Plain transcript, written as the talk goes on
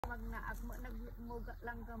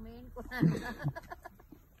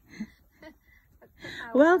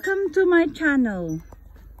Welcome to my channel.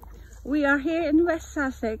 We are here in West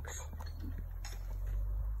Sussex.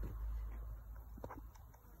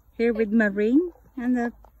 Here with Marine and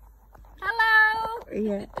the... Hello!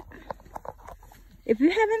 Yeah. If you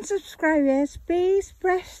haven't subscribed yet, please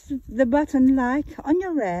press the button like on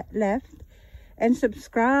your left and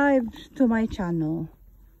subscribe to my channel.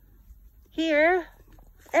 Here,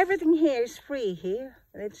 everything here is free here.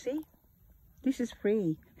 Let's see. This is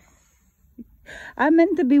free. I'm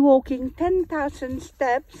meant to be walking 10,000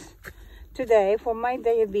 steps today for my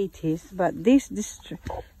diabetes, but these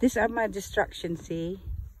are my distractions, see?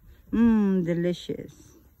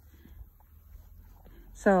 Delicious.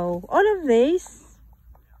 So all of these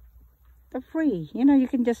are free. You know, you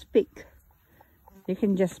can just pick. You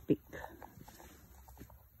can just pick.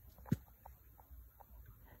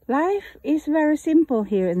 Life is very simple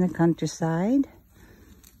here in the countryside.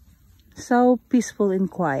 So peaceful and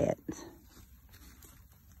quiet.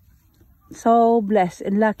 So blessed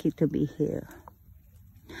and lucky to be here.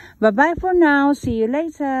 Bye-bye for now. See you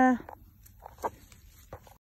later.